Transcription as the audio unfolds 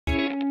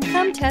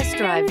Come test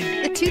drive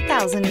the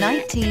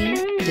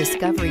 2019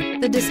 Discovery.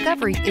 The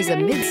Discovery is a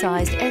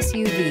mid-sized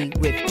SUV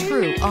with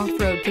true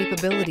off-road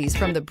capabilities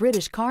from the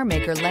British car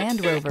maker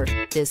Land Rover.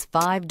 This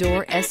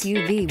 5-door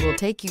SUV will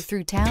take you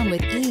through town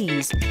with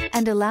ease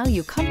and allow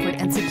you comfort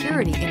and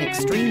security in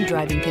extreme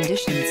driving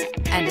conditions,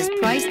 and is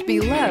priced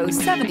below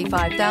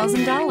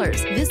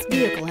 $75,000. This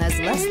vehicle has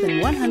less than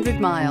 100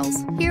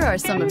 miles. Here are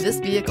some of this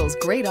vehicle's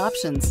great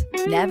options: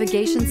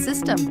 navigation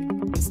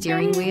system,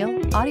 steering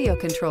wheel audio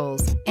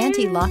controls,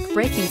 anti-lock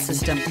braking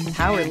system,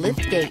 power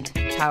lift gate,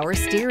 power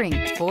steering,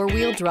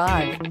 4-wheel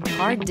drive,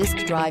 hard disk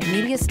drive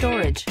media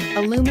storage,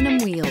 aluminum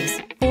wheels,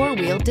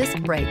 4-wheel disc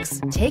brakes.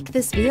 Take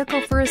this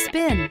vehicle for a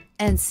spin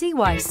and see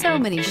why so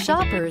many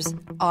shoppers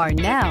are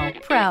now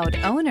proud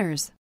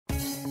owners.